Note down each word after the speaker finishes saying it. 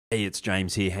Hey, it's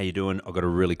James here. How you doing? I've got a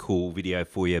really cool video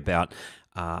for you about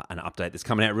an update that's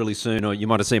coming out really soon, or you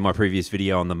might have seen my previous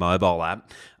video on the mobile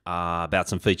app about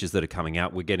some features that are coming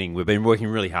out. We've been working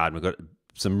really hard. We've got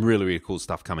some really cool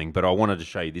stuff coming, but I wanted to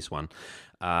show you this one.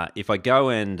 If I go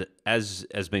and, as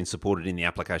has been supported in the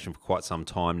application for quite some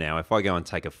time now, if I go and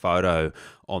take a photo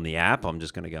on the app, I'm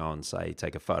just going to go and say,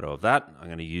 take a photo of that. I'm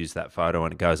going to use that photo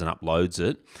and it goes and uploads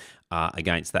it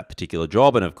against that particular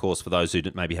job. And of course, for those who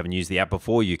maybe haven't used the app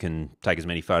before, you can take as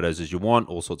many photos as you want,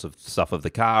 all sorts of stuff of the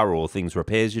car or things,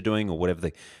 repairs you're doing or whatever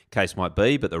the case might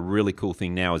be. But the really cool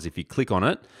thing now is if you click on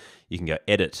it, you can go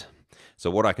edit. So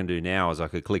what I can do now is I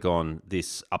could click on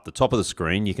this up the top of the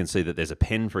screen. You can see that there's a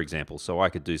pen, for example. So I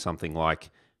could do something like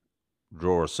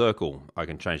draw a circle. I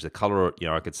can change the color,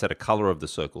 I could set a color of the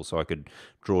circle, so I could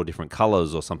draw different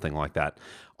colors or something like that.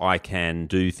 I can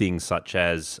do things such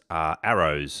as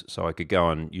arrows. So I could go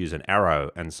and use an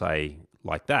arrow and say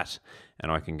like that,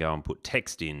 and I can go and put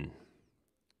text in.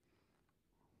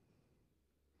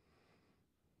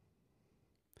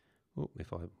 Oh,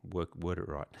 if I word it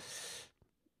right.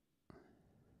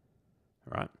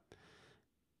 Right.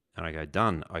 And I go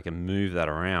done. I can move that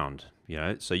around,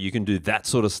 so you can do that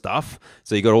sort of stuff.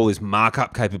 So you got all this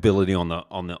markup capability on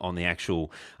the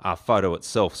actual photo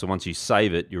itself. So once you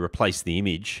save it, you replace the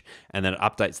image, and then it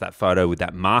updates that photo with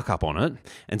that markup on it.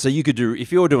 And so you could do,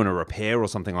 if you're doing a repair or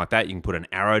something like that, you can put an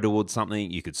arrow towards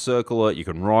something. You could circle it. You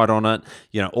can write on it.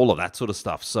 All of that sort of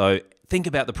stuff. So think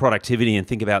about the productivity and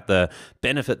think about the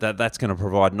benefit that that's going to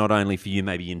provide, not only for you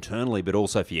maybe internally, but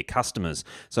also for your customers.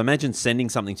 So imagine sending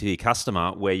something to your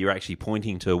customer where you're actually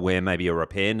pointing to where maybe a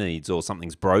repair needs or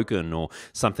something's broken or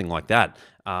something like that.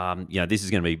 This is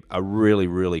going to be a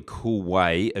really cool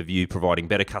way of you providing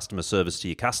better customer service to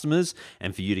your customers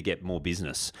and for you to get more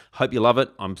business. Hope you love it.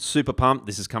 I'm super pumped.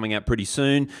 This is coming out pretty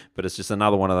soon, but it's just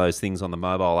another one of those things on the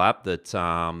mobile app that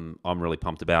I'm really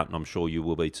pumped about, and I'm sure you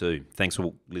will be too. Thanks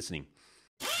for listening.